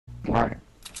Alright.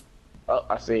 Oh,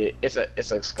 I see it.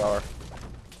 It's a scar.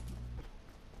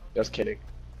 Just kidding.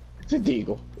 It's a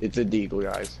deagle. It's a deagle,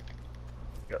 guys.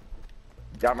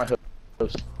 Got my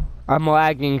host. I'm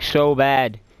lagging so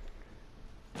bad.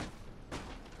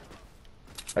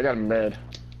 I got a med.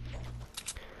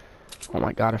 Oh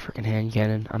my god, a freaking hand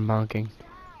cannon. I'm bonking.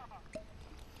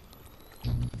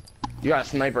 You got a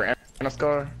sniper and a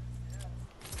scar?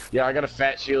 Yeah, I got a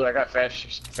fat shield. I got fat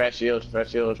shield.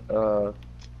 Over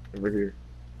here.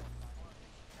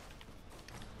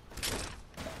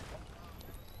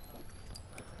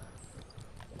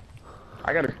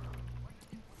 I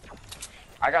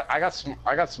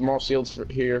got small shields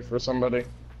here for somebody.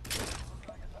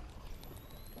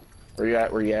 Where you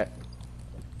at? Where you at?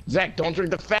 Zach, don't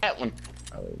drink the fat one.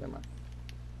 Oh, wait, never mind.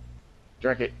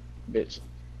 Drink it, bitch.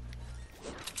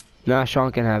 Nah,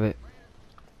 Sean can have it.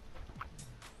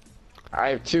 I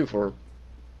have two for him.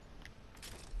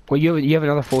 Well, you have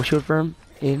another full shield for him,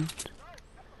 Aiden?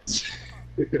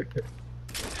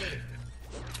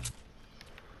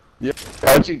 Yeah.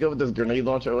 Why don't you go with this grenade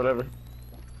launcher or whatever?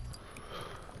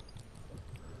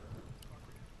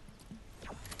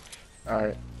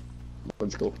 Alright.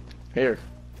 Let's go. Here.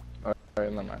 Alright,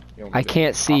 never mind. I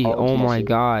can't see. Oh my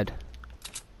god.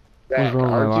 Zach, wrong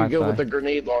with my why'd you go with Wi-Fi? the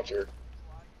grenade launcher?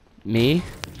 Me?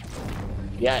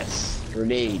 Yes,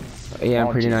 grenade. Yeah,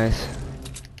 I'm pretty nice.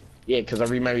 Yeah, because I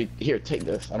remember. Here, take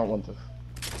this. I don't want this.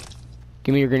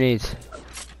 Give me your grenades.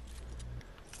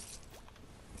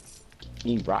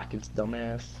 Need rockets,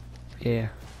 dumbass. Yeah.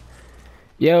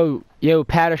 Yo,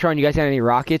 Pat or Sean, you guys got any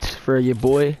rockets for your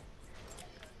boy?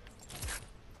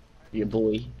 Your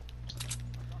boy.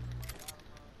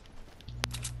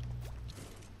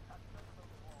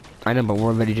 I know, but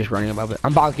we're already just running above it.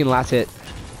 I'm bonking the last hit.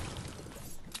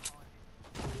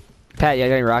 Pat, you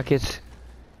got any rockets?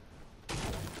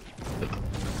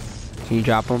 Can you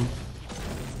drop them?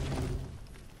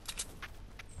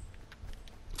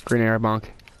 Green arrow bonk.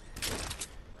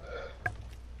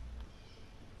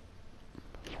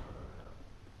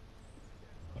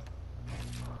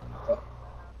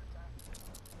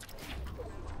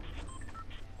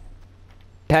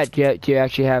 Pat, do you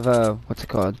actually have what's it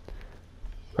called?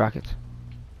 Rockets.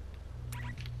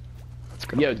 Let's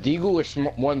go. Yo, Deagle or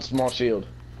one small shield?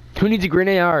 Who needs a green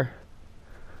AR?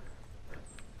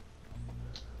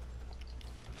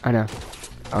 I know.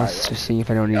 I was just seeing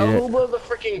if I don't need Yo, it. who was the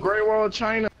freaking Great Wall of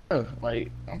China? Like,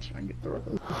 I'm trying to get through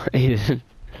Aiden.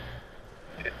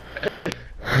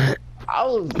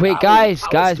 it. Wait,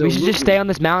 guys, we should just stay on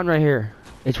this mountain right here.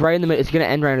 It's right in the middle. It's gonna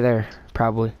end right there,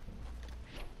 probably.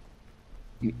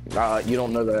 You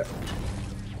don't know that.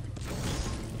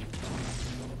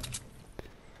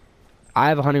 I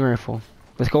have a hunting rifle.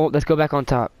 Let's go back on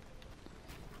top.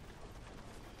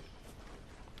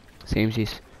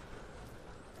 Samesies.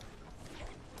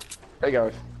 Hey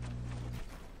guys.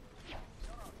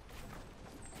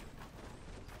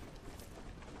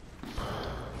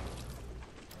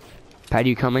 Pat,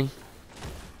 you coming?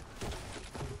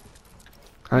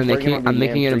 I'm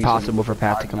making it impossible for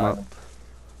Pat to come up.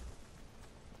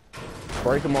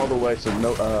 Break them all the way so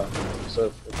no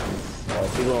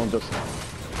people don't just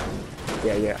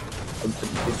yeah.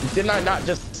 Did I not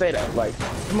just say that? Like,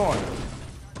 come on.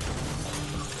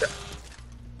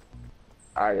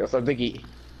 Alright, so I'm thinking.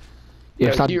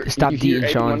 Yeah, stop beating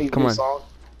Sean. Come on, song?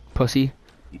 pussy.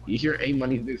 You hear A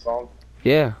Money's new song?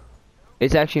 Yeah,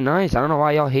 it's actually nice. I don't know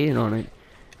why y'all hating on it.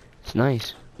 It's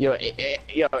nice. Yo,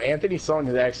 Anthony's song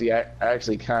is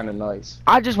actually kind of nice.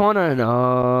 I just wanna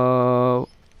know.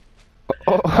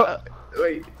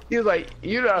 Wait, he's like,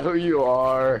 you know who you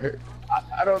are.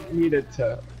 I don't need it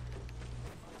to.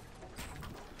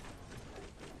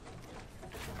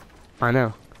 I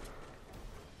know.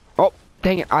 Oh,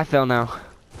 dang it! I fell now.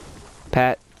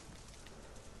 Pat.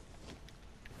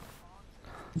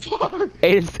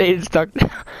 Aiden's stuck.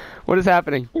 What is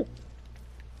happening?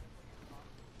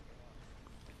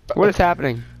 What is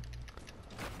happening?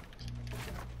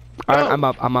 Alright, I'm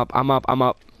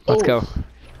up. Let's go.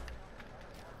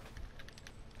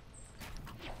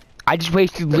 I just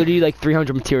wasted literally like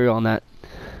 300 material on that.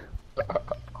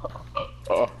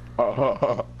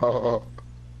 Alright,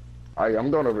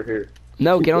 I'm going over here.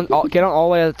 No, get on all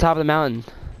the way to the top of the mountain.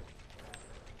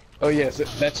 Oh yes,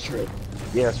 that's true.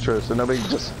 Yeah, it's true. So nobody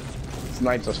just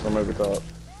snipes us from over top.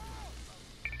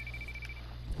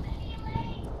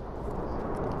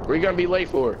 Where you gonna be late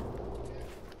for?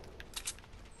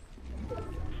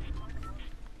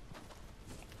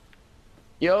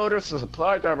 Yo, there's a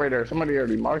supply drop right there. Somebody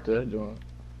already marked that joint.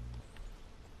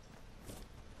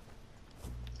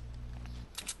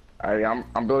 Alright,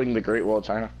 I'm building the Great Wall of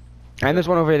China. And there's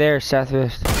one over there,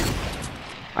 southwest.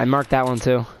 I marked that one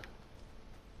too.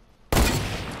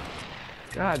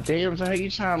 God damn, so how you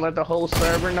trying to let the whole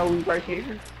server know we right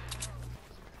here?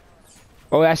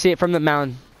 Oh, I see it from the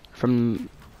mountain. From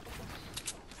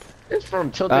It's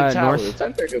from Tilted Towers. north.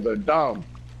 That niggas are dumb.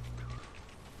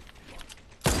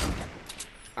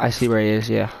 I see where he is,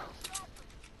 yeah.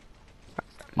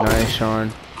 Nice,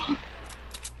 Sean.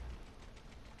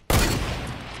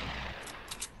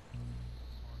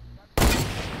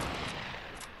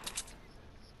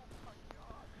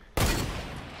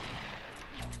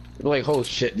 Like, oh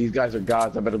shit, these guys are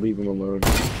gods. I better leave them alone.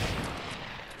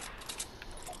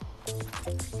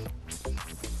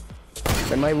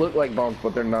 They might look like bums,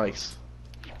 but they're nice.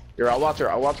 Here, I'll watch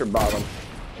her bottom.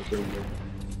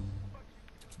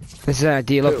 This is an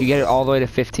idea. Look, Who? you get it all the way to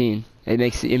 15. It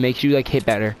makes you like hit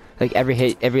better. Like every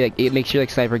hit, it makes you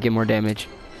like sniper get more damage.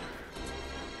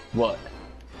 What?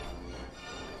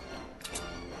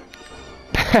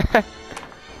 Pat,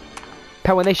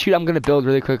 when they shoot, I'm gonna build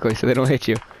really quickly so they don't hit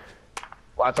you.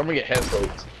 Watch, I'm gonna get head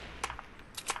soaked.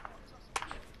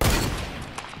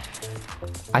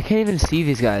 I can't even see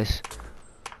these guys.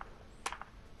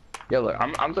 Yeah, look,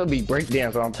 I'm gonna be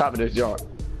breakdancing on top of this joint.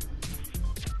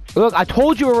 Look, I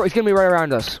told you it's gonna be right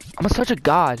around us. I'm such a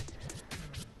god.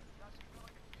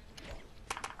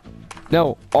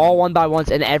 No, all one by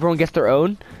ones, and everyone gets their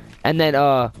own, and then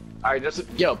Alright,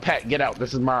 yo, Pat, get out.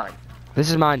 This is mine. this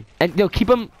is mine. And no, keep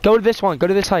them. Go to this one. Go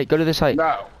to this height. Go to this height.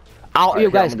 No. Yo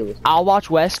Alright, guys, I'm gonna do this. I'll watch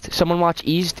west. Someone watch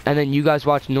east, and then you guys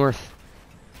watch north.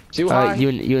 Too high?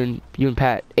 You and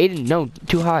Pat. Aiden, no,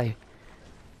 too high.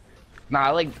 Nah,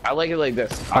 I like it like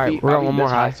this. Alright, we're on one more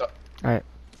high. So... Alright.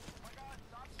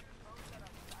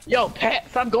 Yo, Pat,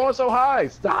 stop going so high.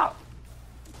 Stop.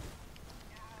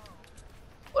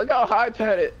 Look how high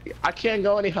Pat is. I can't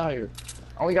go any higher.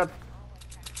 I only got...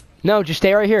 No, just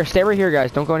stay right here. Stay right here,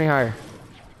 guys. Don't go any higher.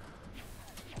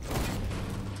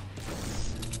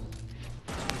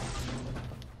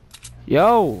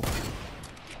 Yo.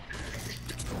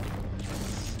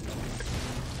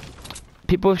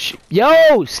 People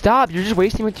yo, stop. You're just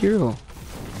wasting material.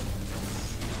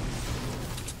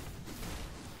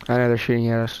 I know they're shooting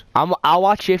at us. I'll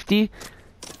watch Shifty.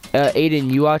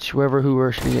 Aiden, you watch who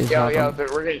we're shooting at. Yo,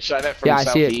 we're getting shot at from yeah,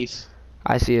 southeast.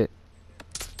 I see it.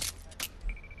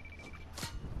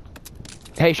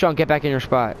 Hey, Sean, get back in your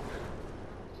spot.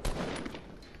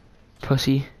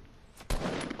 Pussy.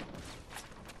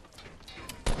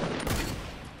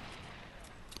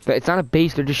 But it's not a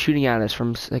base, they're just shooting at us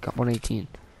from like 118.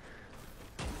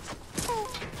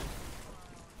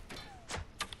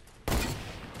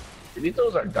 These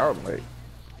those are dumb, like.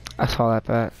 I saw that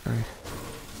bet. Nice.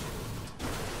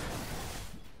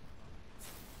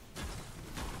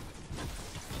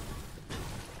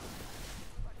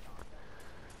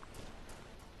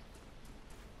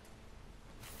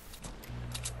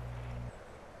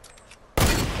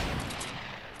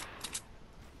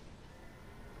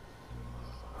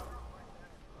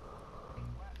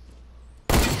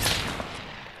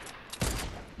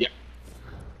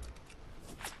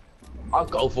 I'll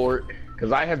go for it,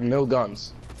 because I have no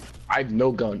guns. I have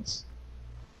no guns.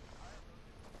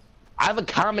 I have a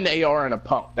common AR and a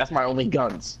pump. That's my only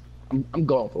guns. I'm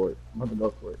going for it. I'm gonna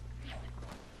go for it.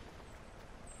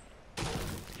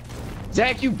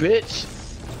 Zach, you bitch!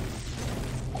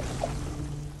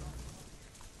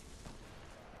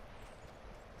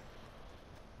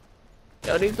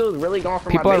 Yo, these dudes really going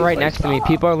for People my are right base, next to me.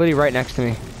 People are literally right next to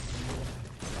me.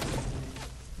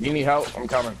 You need help? I'm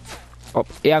coming. Oh,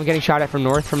 yeah, I'm getting shot at from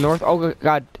north. Oh,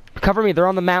 God. Cover me. They're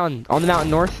on the mountain. On the mountain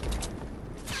north.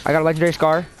 I got a legendary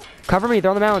scar. Cover me.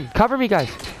 They're on the mountain. Cover me, guys.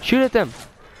 Shoot at them.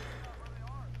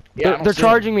 Yeah, they're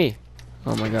charging me.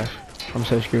 Oh, my gosh. I'm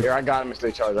so screwed. Here, I got him if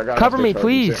they charge. Cover me,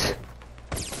 please.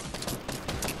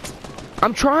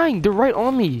 I'm trying. They're right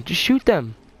on me. Just shoot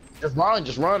them. Just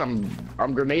run.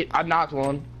 I'm grenade. I knocked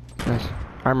one. Nice.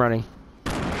 I'm running.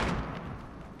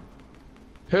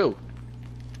 Who?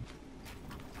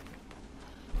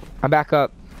 I'm back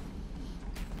up.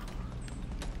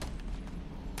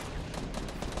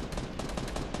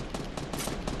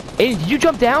 Aiden, did you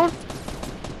jump down?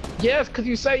 Yes, cause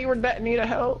you say you were that need of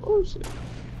help. Oh shit.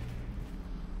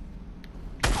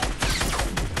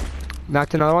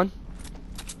 Knocked another one.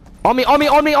 On me, on me,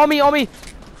 on me, on me, on me.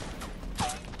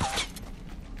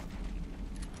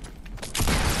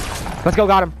 Let's go,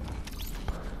 got him.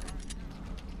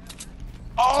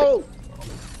 Oh!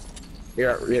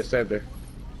 Yeah, stand there.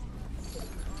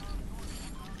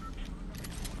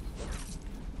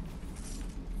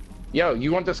 Yo,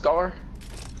 you want the scar?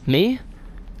 Me?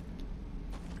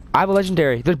 I have a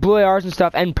legendary. There's blue ARs and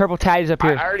stuff, and purple tags up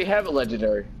here. I already have a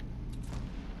legendary.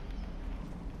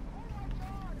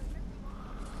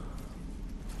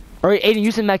 Alright, Aiden,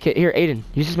 use the med kit. Here, Aiden,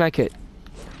 use this med kit.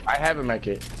 I have a med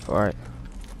kit. Alright.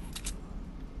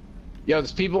 Yo,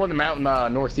 there's people in the mountain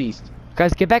northeast.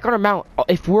 Guys, get back on our mount.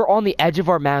 If we're on the edge of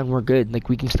our mountain, we're good. Like,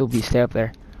 we can still stay up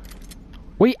there.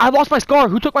 Wait, I lost my scar.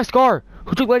 Who took my scar?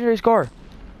 Who took legendary scar?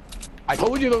 I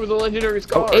told you there was a legendary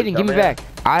scar. Oh, Aiden, give me back.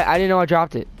 I didn't know I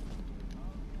dropped it.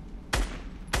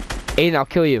 Aiden, I'll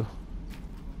kill you.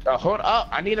 Hold up.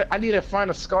 I need to find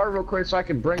a scar real quick so I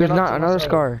can bring There's it up. not another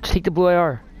scar. Just take the blue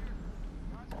AR.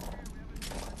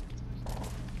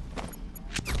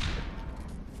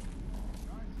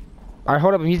 Alright,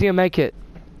 hold up. I'm using a med kit.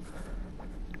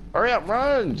 Hurry up,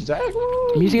 run, Zach.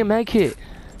 I'm using a med kit.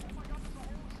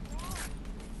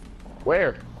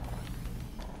 Where?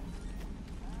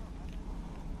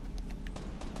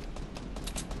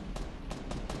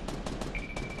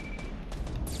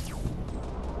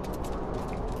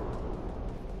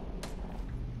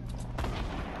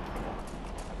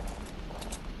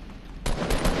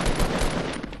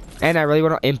 And I really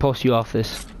want to impulse you off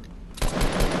this.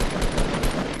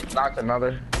 Knocked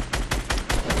another.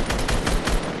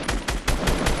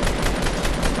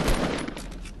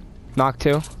 Knock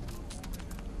two.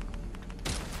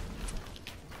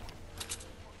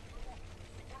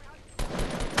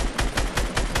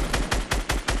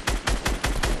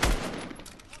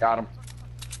 Got him.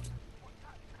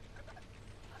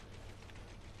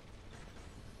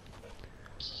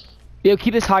 Yo,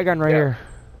 keep this high ground right here.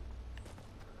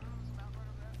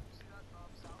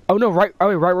 Oh no, right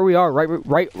where we are, right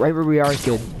where we are is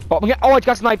good. Oh, I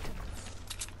got sniped.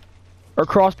 Or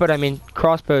crossbowed, I mean,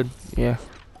 crossbowed. Yeah.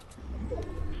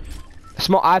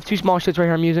 I have 2 small shits right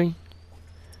here I'm using.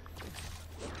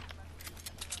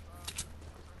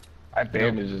 I have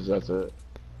bandages, that's it.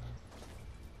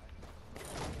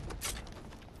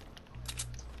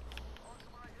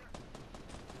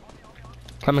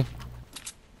 Coming.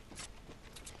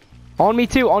 On me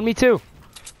too, on me too.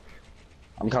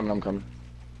 I'm coming.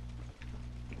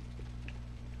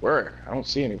 Where? I don't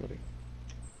see anybody.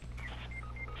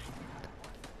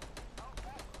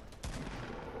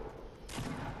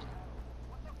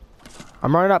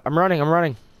 I'm running up, I'm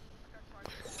running.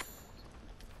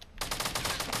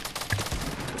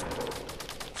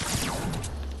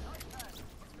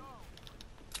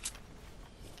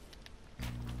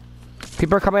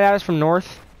 People are coming at us from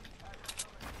north.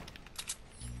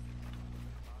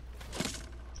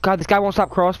 God, this guy won't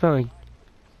stop crossbowing.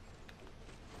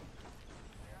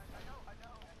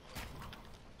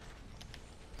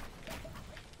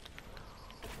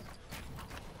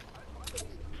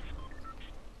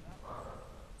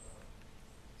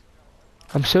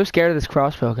 I'm so scared of this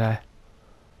crossbow guy.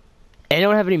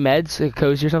 Anyone have any meds, like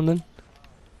cozy or something?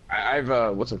 I've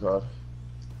what's it called?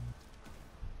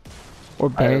 Or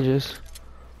bandages?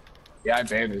 Yeah, I have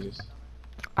bandages.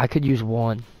 I could use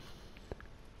one.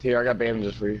 Here, I got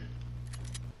bandages for you.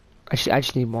 I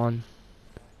just need one.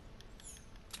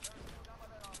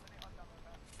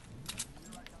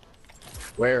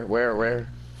 Where?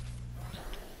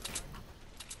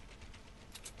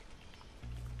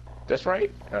 That's right?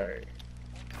 Alright.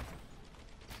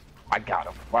 I got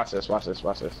him. Watch this. Where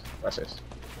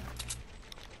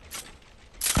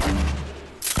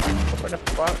the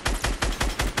fuck?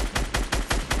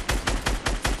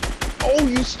 Oh,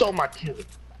 you stole my kill.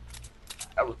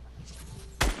 That was...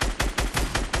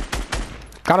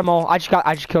 Got them all. I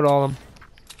just killed all of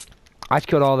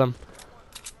them.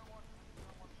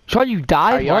 Sean, you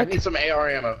died? Yo, What? I need some AR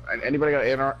ammo. Anybody got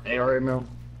AR ammo?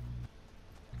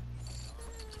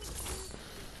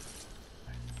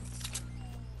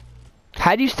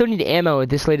 How do you still need ammo at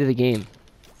this late of the game?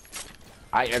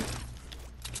 There's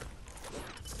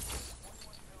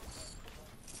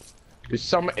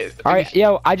some. Alright,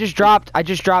 yo, I just dropped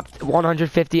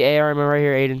 150 AR ammo right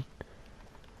here, Aiden.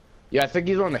 Yeah, I think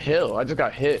he's on the hill. I just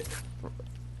got hit.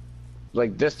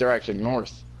 Like this direction,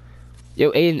 north.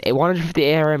 Yo, Aiden,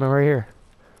 150 AR ammo right here.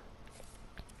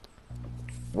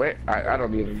 Wait, I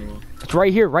don't need any more. It's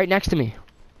right here, right next to me.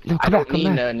 No, come back.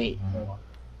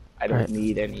 I don't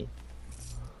need any.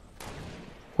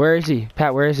 Where is he?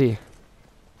 Pat, where is he?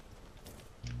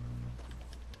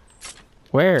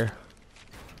 Where?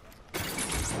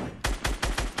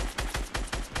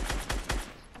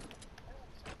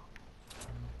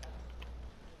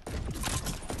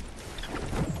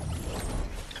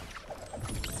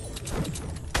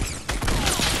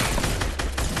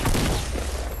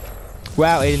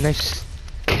 Wow, Aiden, nice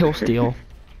kill steal.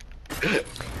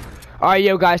 Alright,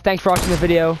 yo guys, thanks for watching the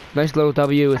video. Nice little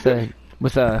W with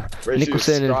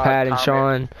Nicholson and Pat and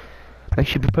Sean. Make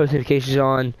sure you put post notifications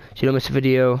on so you don't miss a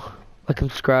video. Like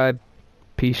and subscribe.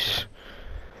 Peace.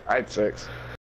 Alright, 6.